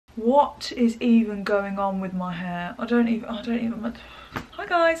What is even going on with my hair? I don't even. Hi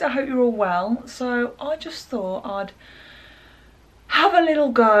guys, I hope you're all well. So I just thought I'd have a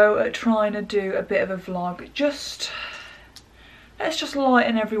little go at trying to do a bit of a vlog. Let's just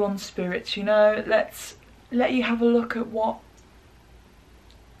lighten everyone's spirits, you know. Let's let you have a look at what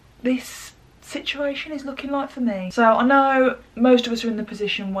this situation is looking like for me. So I know most of us are in the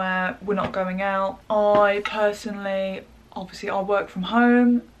position where we're not going out. I personally, obviously I work from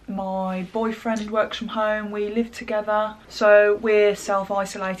home. My boyfriend works from home, we live together, so we're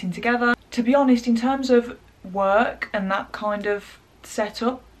self-isolating together. To be honest, in terms of work and that kind of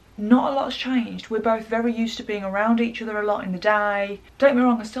setup, not a lot's changed. We're both very used to being around each other a lot in the day. Don't get me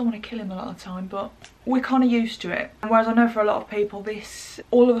wrong, I still want to kill him a lot of the time, but we're kind of used to it. Whereas I know for a lot of people, this,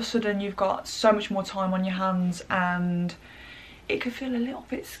 all of a sudden you've got so much more time on your hands and it could feel a little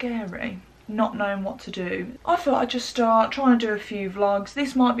bit scary, not knowing what to do. I thought I'd just start trying to do a few vlogs.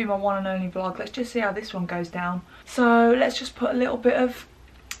 This might be my one and only vlog. Let's just see how this one goes down. So let's just put a little bit of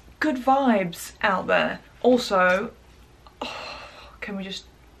good vibes out there. Also, can we just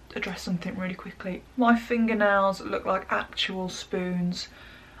address something really quickly? My fingernails look like actual spoons.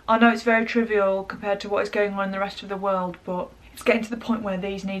 I know it's very trivial compared to what is going on in the rest of the world, but it's getting to the point where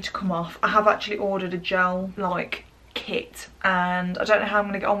these need to come off. I have actually ordered a gel like kit and I don't know how I'm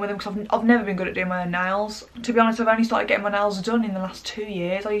going to get on with them because I've never been good at doing my own nails. To be honest, I've only started getting my nails done in the last 2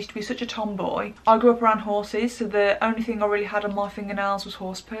 years. I used to be such a tomboy. I grew up around horses, so the only thing I really had on my fingernails was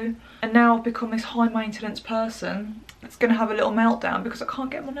horse poo, and now I've become this high maintenance person that's going to have a little meltdown because I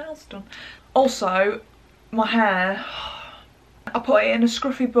can't get my nails done. Also, my hair, I put it in a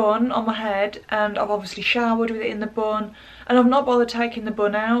scruffy bun on my head and I've obviously showered with it in the bun and I've not bothered taking the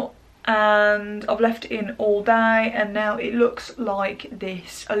bun out, and I've left it in all day and now it looks like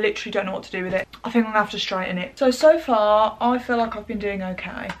this. I literally don't know what to do with it. I think I'm gonna have to straighten it. So far I feel like I've been doing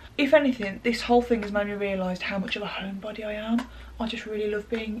okay. If anything, this whole thing has made me realise how much of a homebody I am. I just really love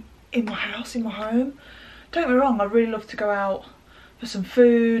being in my house, in my home. Don't get me wrong, I really love to go out for some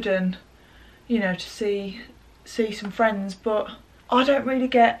food and, you know, to see some friends, but I don't really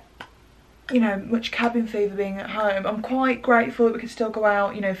get, you know, much cabin fever being at home. I'm quite grateful that we can still go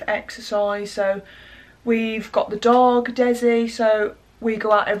out, you know, for exercise. So we've got the dog, Desi, so we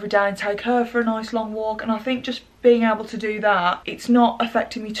go out every day and take her for a nice long walk, and I think just being able to do that, it's not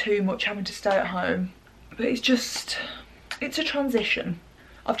affecting me too much having to stay at home. But it's a transition.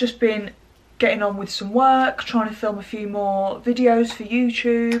 I've just been getting on with some work, trying to film a few more videos for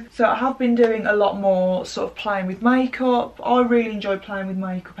YouTube. So I have been doing a lot more sort of playing with makeup. I really enjoy playing with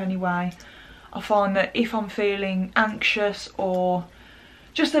makeup anyway. I find that if I'm feeling anxious or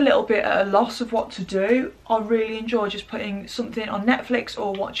just a little bit at a loss of what to do, I really enjoy just putting something on Netflix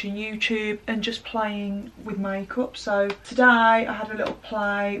or watching YouTube and just playing with makeup. So today I had a little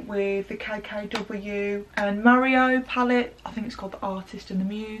play with the KKW and Mario palette. I think it's called The Artist and the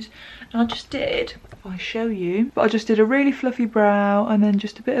Muse. And I just did, if I show you, but I just did a really fluffy brow and then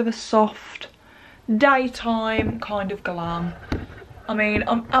just a bit of a soft daytime kind of glam. I mean,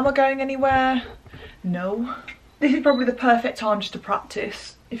 am I going anywhere? No. This is probably the perfect time just to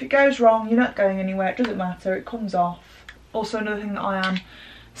practice. If it goes wrong, you're not going anywhere, it doesn't matter, it comes off. Also, another thing that I am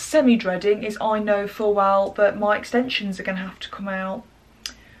semi-dreading is I know full well that my extensions are going to have to come out.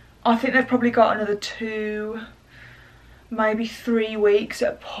 I think they've probably got another 2, maybe 3 weeks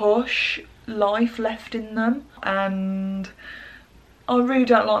at a push life left in them, and I really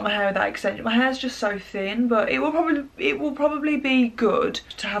don't like my hair with that extension. My hair's just so thin, but it will probably be good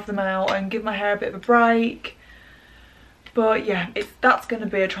to have them out and give my hair a bit of a break. But yeah, that's going to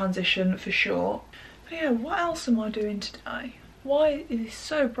be a transition for sure. But yeah, what else am I doing today? Why is it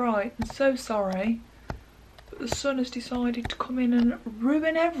so bright? I'm so sorry, but the sun has decided to come in and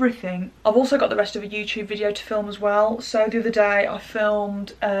ruin everything. I've also got the rest of a YouTube video to film as well. So the other day I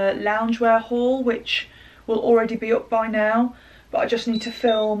filmed a loungewear haul, which will already be up by now, but I just need to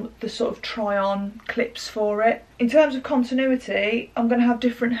film the sort of try-on clips for it. In terms of continuity, I'm going to have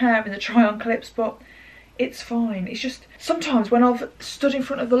different hair in the try-on clips, but it's fine. It's just sometimes when I've stood in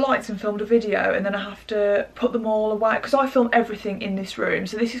front of the lights and filmed a video and then I have to put them all away, because I film everything in this room,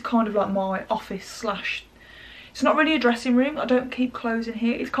 so this is kind of like my office slash, it's not really a dressing room, I don't keep clothes in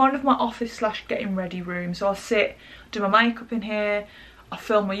here, it's kind of my office slash getting ready room. So I sit, do my makeup in here, I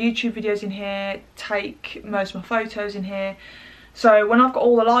film my YouTube videos in here, take most of my photos in here. So when I've got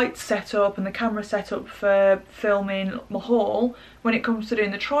all the lights set up and the camera set up for filming my haul, when it comes to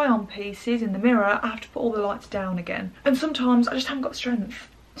doing the try-on pieces in the mirror, I have to put all the lights down again. And sometimes I just haven't got the strength.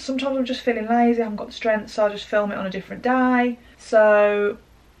 Sometimes I'm just feeling lazy, I haven't got the strength, so I just film it on a different day. So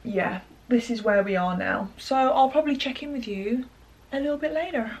yeah, this is where we are now. So I'll probably check in with you a little bit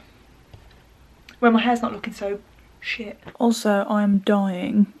later, when my hair's not looking so shit. Also, I am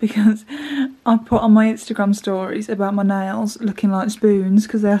dying because I put on my Instagram stories about my nails looking like spoons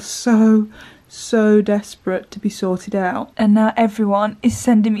because they are so desperate to be sorted out. And now everyone is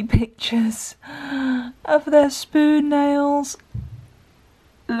sending me pictures of their spoon nails.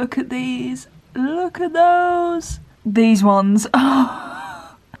 Look at these. Look at those. These ones.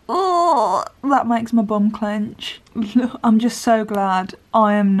 Oh, that makes my bum clench. Look, I'm just so glad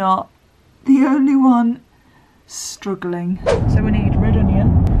I am not the only one struggling. So we need red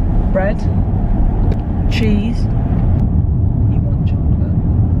onion, bread, cheese. You want chocolate?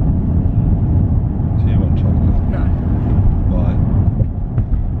 Do you want chocolate? No. Why?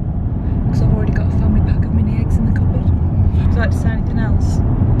 Because I've already got a family pack of mini eggs in the cupboard. Would you like to say anything else?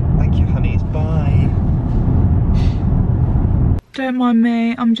 Thank you, honeys. Bye. Don't mind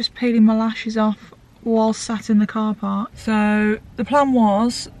me, I'm just peeling my lashes off while sat in the car park. So the plan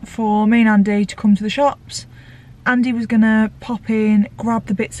was for me and Andy to come to the shops. Andy was gonna pop in, grab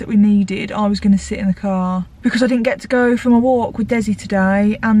the bits that we needed. I was gonna sit in the car. Because I didn't get to go for my walk with Desi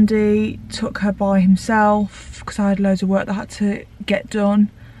today, Andy took her by himself because I had loads of work that I had to get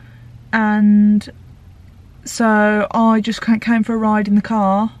done. And so I just came for a ride in the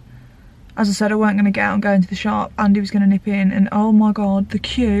car. As I said, I weren't gonna get out and go into the shop. Andy was gonna nip in, and oh my god, the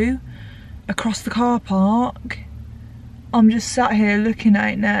queue across the car park. I'm just sat here looking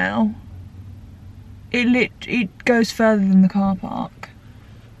at it now. It goes further than the car park.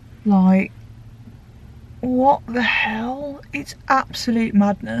 Like, what the hell? It's absolute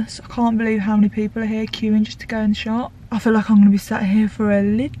madness. I can't believe how many people are here queuing just to go in the shop. I feel like I'm gonna be sat here for a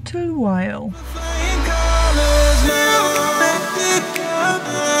little while.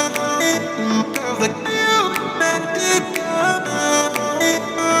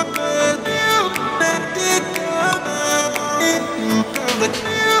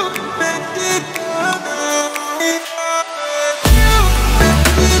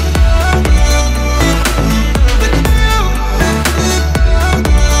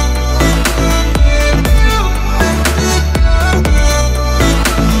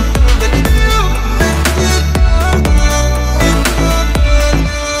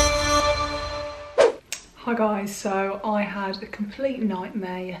 Hi guys, so I had a complete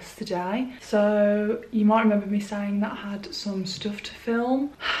nightmare yesterday. So you might remember me saying that I had some stuff to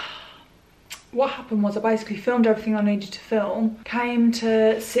film. What happened was I basically filmed everything I needed to film, came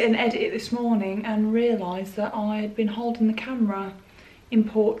to sit and edit it this morning and realised that I had been holding the camera in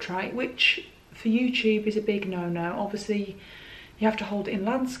portrait, which for YouTube is a big no-no. Obviously you have to hold it in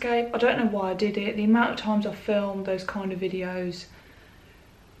landscape. I don't know why I did it. The amount of times I've filmed those kind of videos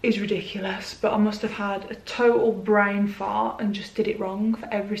is ridiculous, but I must have had a total brain fart and just did it wrong for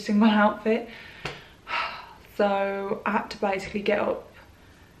every single outfit. So I had to basically get up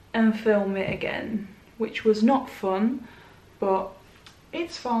and film it again, which was not fun, but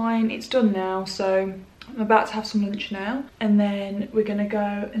it's fine, it's done now. So I'm about to have some lunch now, and then we're gonna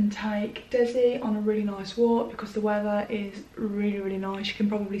go and take Desi on a really nice walk because the weather is really nice. You can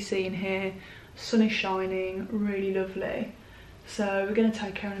probably see in here, sun is shining, really lovely. So we're going to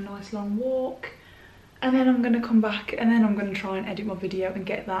take her on a nice long walk, and then I'm going to come back and then I'm going to try and edit my video and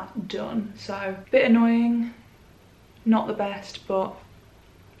get that done. So a bit annoying, not the best, but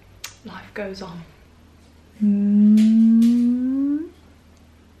life goes on. You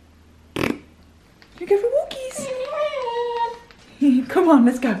go for walkies. Come on,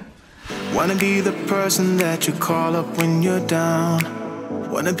 let's go. Wanna be the person that you call up when you're down.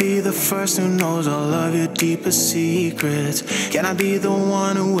 Wanna be the first who knows all of your deepest secrets. Can I be the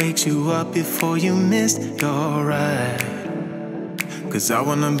one who wakes you up before you missed your ride? Cause I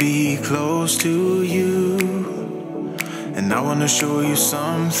wanna be close to you, and I wanna show you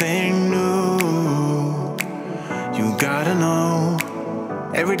something new. You gotta know,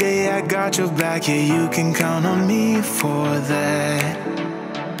 every day I got your back, yeah, you can count on me for that.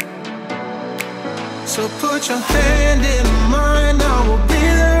 So put your hand in mine, I will be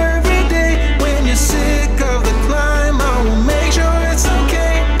there every day. When you're sick of the climb, I will make sure it's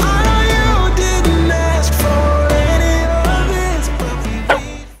okay. I know you didn't ask for any of this,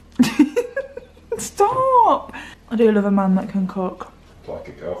 but Stop! I do love a man that can cook. Like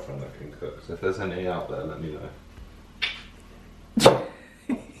a girlfriend that can cook. So if there's any out there, let me know.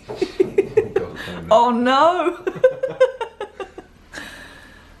 Oh no!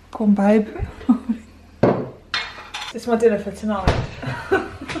 Come on, babe. This is my dinner for tonight.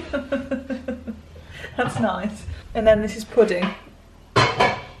 That's nice. And then this is pudding.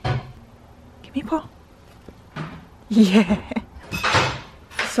 Give me a pot. Yeah.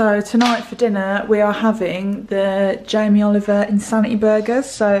 So tonight for dinner we are having the Jamie Oliver Insanity Burgers.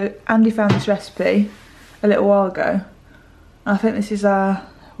 So Andy found this recipe a little while ago. I think this is our,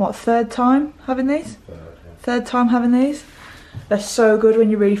 what, third time having these? Third time having these. They're so good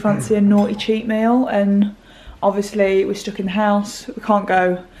when you really fancy a naughty cheat meal, and obviously we're stuck in the house. We can't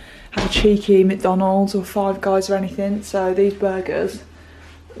go have a cheeky McDonald's or Five Guys or anything. So these burgers,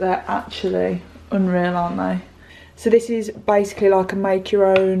 they're actually unreal, aren't they? So this is basically like a make your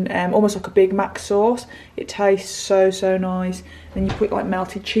own, almost like a Big Mac sauce. It tastes so nice. Then you put like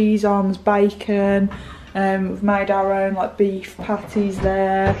melted cheese on, there's bacon. We've made our own like beef patties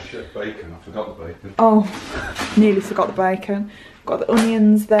there. Shit, bacon, I forgot the bacon. Oh, nearly forgot the bacon. Got the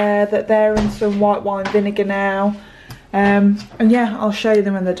onions there, that they're in some white wine vinegar now. And yeah, I'll show you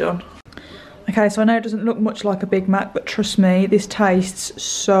them when they're done. Okay, so I know it doesn't look much like a Big Mac, but trust me, this tastes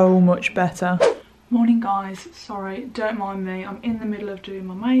so much better. Morning guys, sorry, don't mind me, I'm in the middle of doing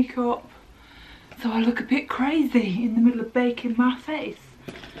my makeup, so I look a bit crazy in the middle of baking my face.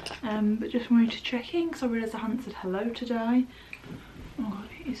 But just wanted to check in because I realised I hadn't said hello today. Oh god,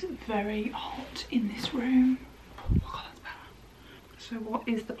 it is very hot in this room. Oh god, that's better. So what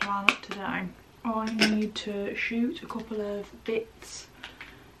is the plan up today? I need to shoot a couple of bits.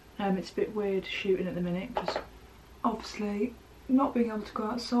 It's a bit weird shooting at the minute because obviously not being able to go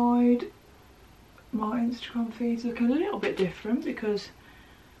outside. My Instagram feed's looking a little bit different because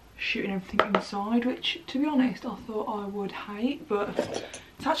shooting everything inside, which to be honest I thought I would hate, but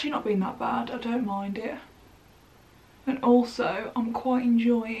it's actually not been that bad. I don't mind it. And also I'm quite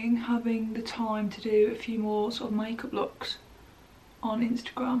enjoying having the time to do a few more sort of makeup looks on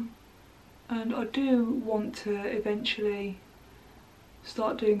Instagram, and I do want to eventually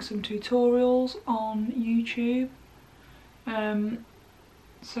start doing some tutorials on YouTube.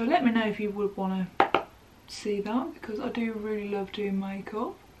 So let me know if you would want to see that, because I do really love doing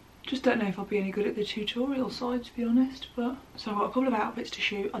makeup. Just don't know if I'll be any good at the tutorial side, to be honest. But so I've got a couple of outfits to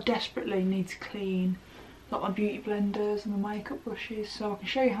shoot. I desperately need to clean like my beauty blenders and my makeup brushes, so I can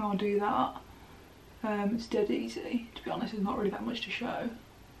show you how I do that. It's dead easy, to be honest. There's not really that much to show.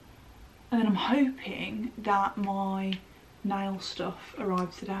 And then I'm hoping that my nail stuff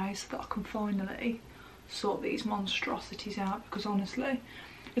arrives today so that I can finally sort these monstrosities out, because honestly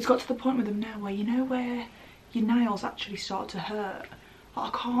it's got to the point with them now where, you know, where your nails actually start to hurt.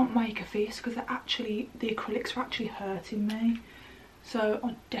 Like, I can't make a fist because they're actually, the acrylics are actually hurting me, so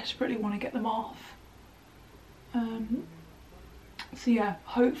I desperately want to get them off. So yeah,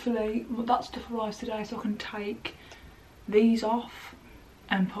 hopefully that stuff arrives today so I can take these off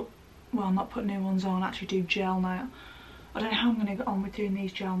and put, well, not put new ones on, actually do gel nail. I don't know how I'm going to get on with doing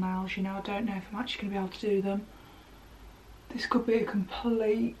these gel nails, you know. I don't know if I'm actually going to be able to do them. This could be a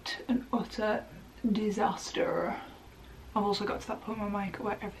complete and utter disaster. I've also got to that point with my makeup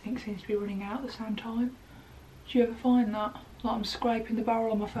where everything seems to be running out at the same time. Do you ever find that? Like, I'm scraping the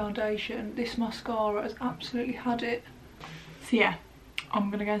barrel on my foundation. This mascara has absolutely had it. So yeah, I'm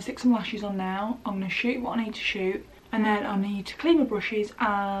going to go and stick some lashes on now. I'm going to shoot what I need to shoot. And then I need to clean my brushes,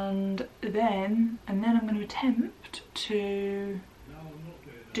 and then I'm going to attempt to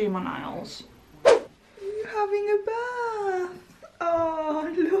do my nails. You're having a bath.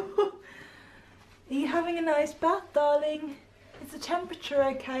 Oh look. Are you having a nice bath, darling? Is the temperature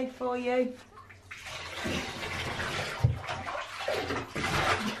okay for you?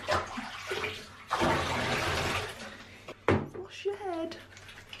 Wash your head.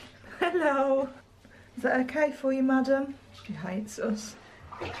 Hello. Is that okay for you, madam? She hates us.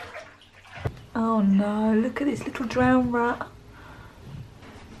 Oh no, look at this little drowned rat.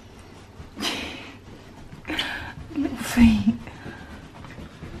 Little feet.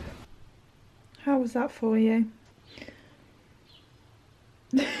 How was that for you?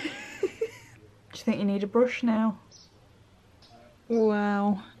 Do you think you need a brush now?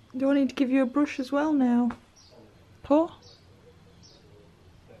 Wow. Do I need to give you a brush as well now? Paw?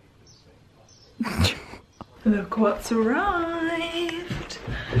 Look what's arrived.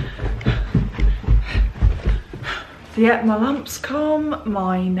 So yeah, my lamp's come,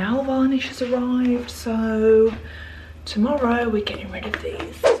 my nail varnish has arrived, so tomorrow we're getting rid of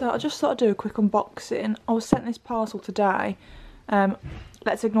these. So I just thought I'd do a quick unboxing. I was sent this parcel today.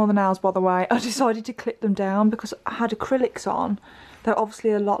 Let's ignore the nails, by the way. I decided to clip them down because I had acrylics on. They're obviously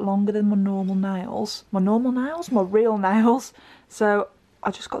a lot longer than my normal nails. My normal nails? My real nails. So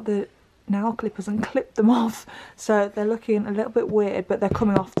I just got the nail clippers and clipped them off. So they're looking a little bit weird, but they're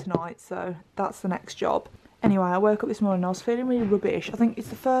coming off tonight, so that's the next job. Anyway, I woke up this morning and I was feeling really rubbish. I think it's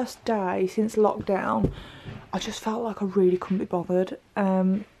the first day since lockdown. I just felt like I really couldn't be bothered.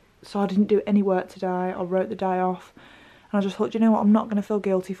 So I didn't do any work today. I wrote the day off. And I just thought, you know what, I'm not going to feel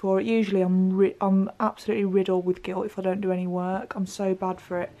guilty for it. Usually I'm absolutely riddled with guilt if I don't do any work. I'm so bad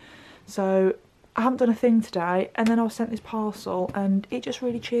for it. So I haven't done a thing today, and then I was sent this parcel and it just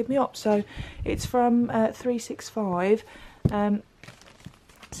really cheered me up. So it's from 365.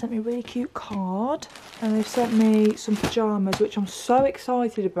 Sent me a really cute card, and they've sent me some pyjamas, which I'm so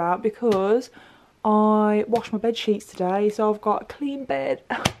excited about because I washed my bed sheets today, so I've got a clean bed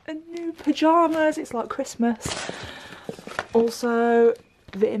and new pyjamas. It's like Christmas. Also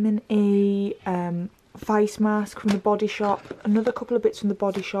vitamin E, face mask from the Body Shop, another couple of bits from the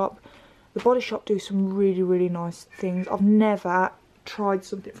Body Shop. The Body Shop do some really nice things. I've never tried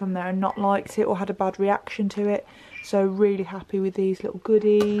something from there and not liked it or had a bad reaction to it, so really happy with these little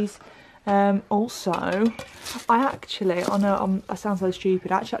goodies. Also, I know I sound so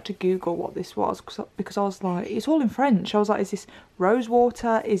stupid, I actually had to Google what this was because I was like, it's all in French. I was like, is this rose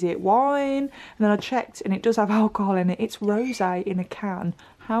water, is it wine? And then I checked and it does have alcohol in it. It's rosé in a can.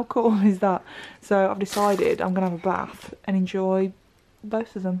 How cool is that? So I've decided I'm gonna have a bath and enjoy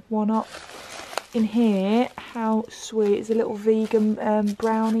both of them. Why not? In here, how sweet, there's a little vegan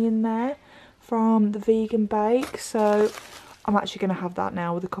brownie in there from the Vegan Bake, so I'm actually going to have that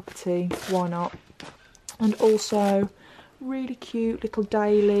now with a cup of tea. Why not? And also really cute little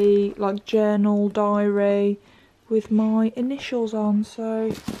daily like journal diary with my initials on.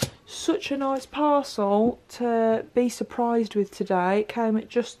 So such a nice parcel to be surprised with today. It came at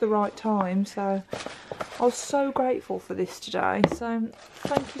just the right time, so I was so grateful for this today. So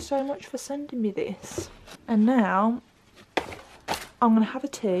thank you so much for sending me this. And now I'm going to have a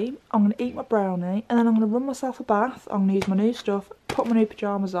tea, I'm going to eat my brownie, and then I'm going to run myself a bath. I'm going to use my new stuff, put my new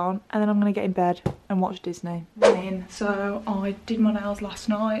pyjamas on, and then I'm going to get in bed and watch Disney. So I did my nails last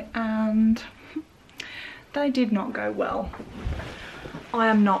night and they did not go well. I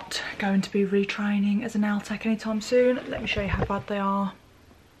am not going to be retraining as a nail tech anytime soon. Let me show you how bad they are.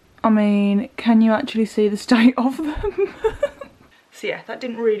 I mean, can you actually see the state of them? So yeah, that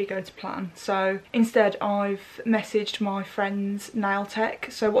didn't really go to plan. So instead I've messaged my friend's nail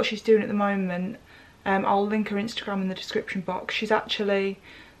tech. So what she's doing at the moment, I'll link her Instagram in the description box. She's actually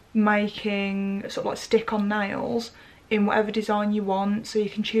making sort of like stick-on nails in whatever design you want. So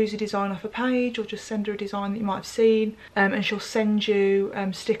you can choose a design off a page or just send her a design that you might have seen, and she'll send you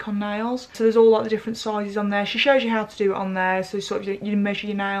stick-on nails. So there's all like the different sizes on there. She shows you how to do it on there, so sort of you measure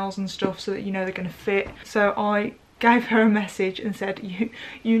your nails and stuff so that you know they're going to fit. So I gave her a message and said,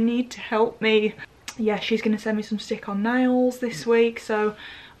 you need to help me. Yeah, she's going to send me some stick-on nails this week, so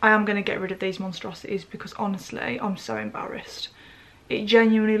I am going to get rid of these monstrosities because honestly I'm so embarrassed. It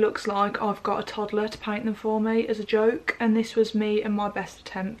genuinely looks like I've got a toddler to paint them for me as a joke, and this was me and my best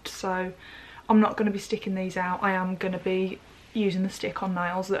attempt, so I'm not going to be sticking these out. I am going to be using the stick-on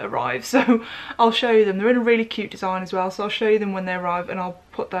nails that arrive, so I'll show you them. They're in a really cute design as well, so I'll show you them when they arrive and I'll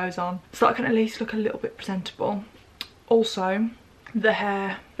put those on so I can at least look a little bit presentable. Also, the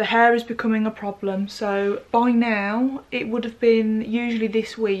hair is becoming a problem. So by now it would have been usually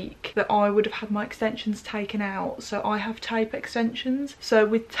this week that I would have had my extensions taken out. So I have tape extensions. So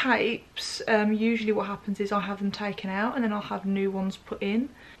with tapes, usually what happens is I have them taken out and then I'll have new ones put in.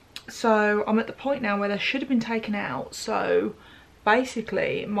 So I'm at the point now where they should have been taken out. So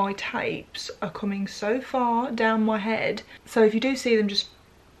basically my tapes are coming so far down my head. So if you do see them just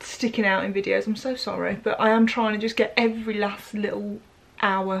sticking out in videos, I'm so sorry, but I am trying to just get every last little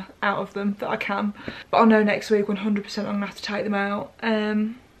hour out of them that I can. But I know next week 100% I'm gonna have to take them out,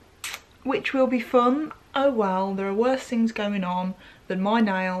 which will be fun. Oh well, there are worse things going on than my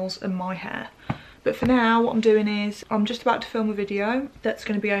nails and my hair. But for now what I'm doing is I'm just about to film a video that's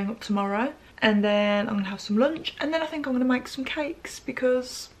going to be going up tomorrow, and then I'm gonna have some lunch, and then I think I'm gonna make some cakes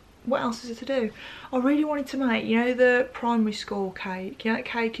because what else is there to do? I really wanted to make, you know, the primary school cake. You know that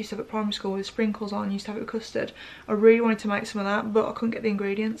cake you used to have at primary school with sprinkles on, you used to have it with custard? I really wanted to make some of that, but I couldn't get the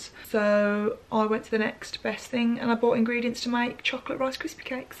ingredients. So I went to the next best thing and I bought ingredients to make chocolate Rice Krispie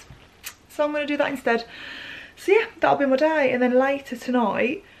cakes. So I'm going to do that instead. So yeah, that'll be my day. And then later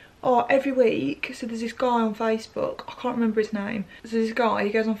tonight, every week, so there's this guy on Facebook, I can't remember his name. So this guy, he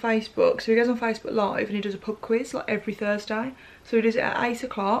goes on Facebook, so he goes on Facebook Live and he does a pub quiz like every Thursday. So he does it at 8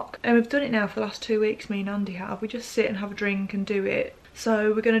 o'clock, and we've done it now for the last 2 weeks, me and Andy have. We just sit and have a drink and do it.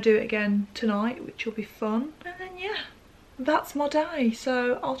 So we're going to do it again tonight, which will be fun. And then yeah, that's my day,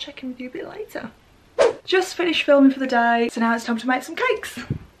 so I'll check in with you a bit later. Just finished filming for the day, so now it's time to make some cakes.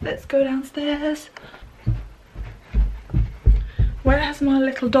 Let's go downstairs. Where has my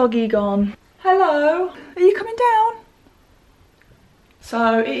little doggy gone? Hello, are you coming down?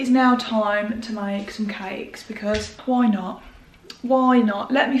 So it is now time to make some cakes because why not? Why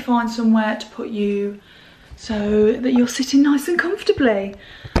not? Let me find somewhere to put you so that you're sitting nice and comfortably.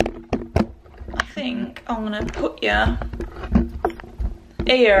 I think I'm gonna put you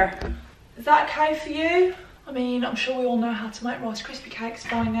here. Is that okay for you? I mean, I'm sure we all know how to make Rice Krispie cakes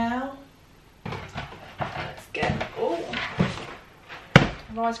by now. Let's get,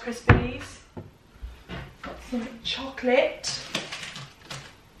 Rice Krispies. Got some chocolate.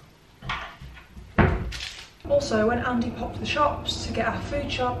 Also, when Andy popped to the shops to get our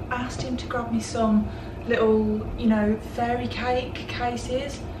food shop, I asked him to grab me some little, you know, fairy cake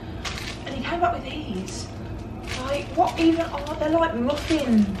cases. And he came back with these. Like, what even are they? Like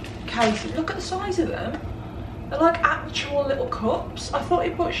muffin cases. Look at the size of them. They're like actual little cups. I thought he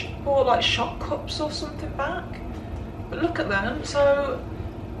bought like shot cups or something back. But look at them. So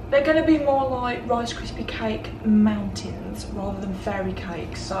they're going to be more like Rice Krispie cake mountains rather than fairy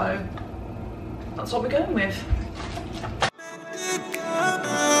cakes. So that's what we're going with.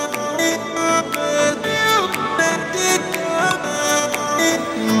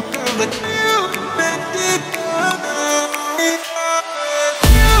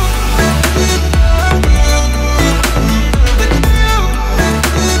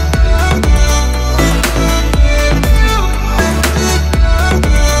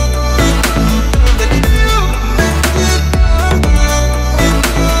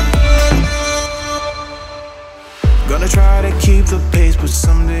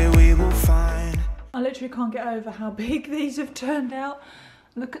 Can't get over how big these have turned out.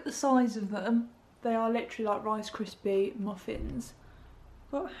 Look at the size of them. They are literally like Rice Krispie muffins.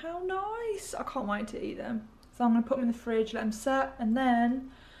 But how nice. I can't wait to eat them. So I'm going to put them in the fridge, let them set, and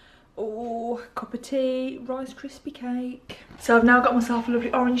then, oh, cup of tea, Rice Krispie cake. So I've now got myself a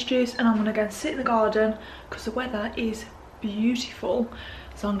lovely orange juice and I'm going to go and sit in the garden because the weather is beautiful.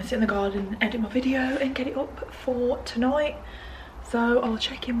 So I'm going to sit in the garden and edit my video and get it up for tonight. So I'll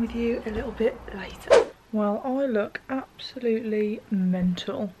check in with you a little bit later. Well, I look absolutely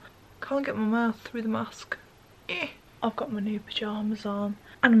mental. Can't get my mouth through the mask. I've got my new pyjamas on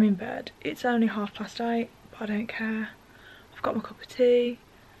and I'm in bed. It's only 8:30, but I don't care. I've got my cup of tea.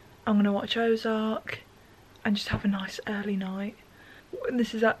 I'm going to watch Ozark and just have a nice early night.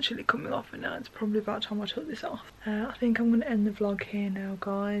 This is actually coming off now. It's probably about time I took this off. I think I'm going to end the vlog here now,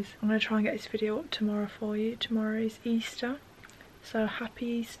 guys. I'm going to try and get this video up tomorrow for you. Tomorrow is Easter. So happy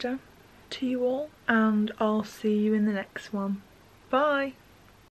Easter to you all, and I'll see you in the next one. Bye.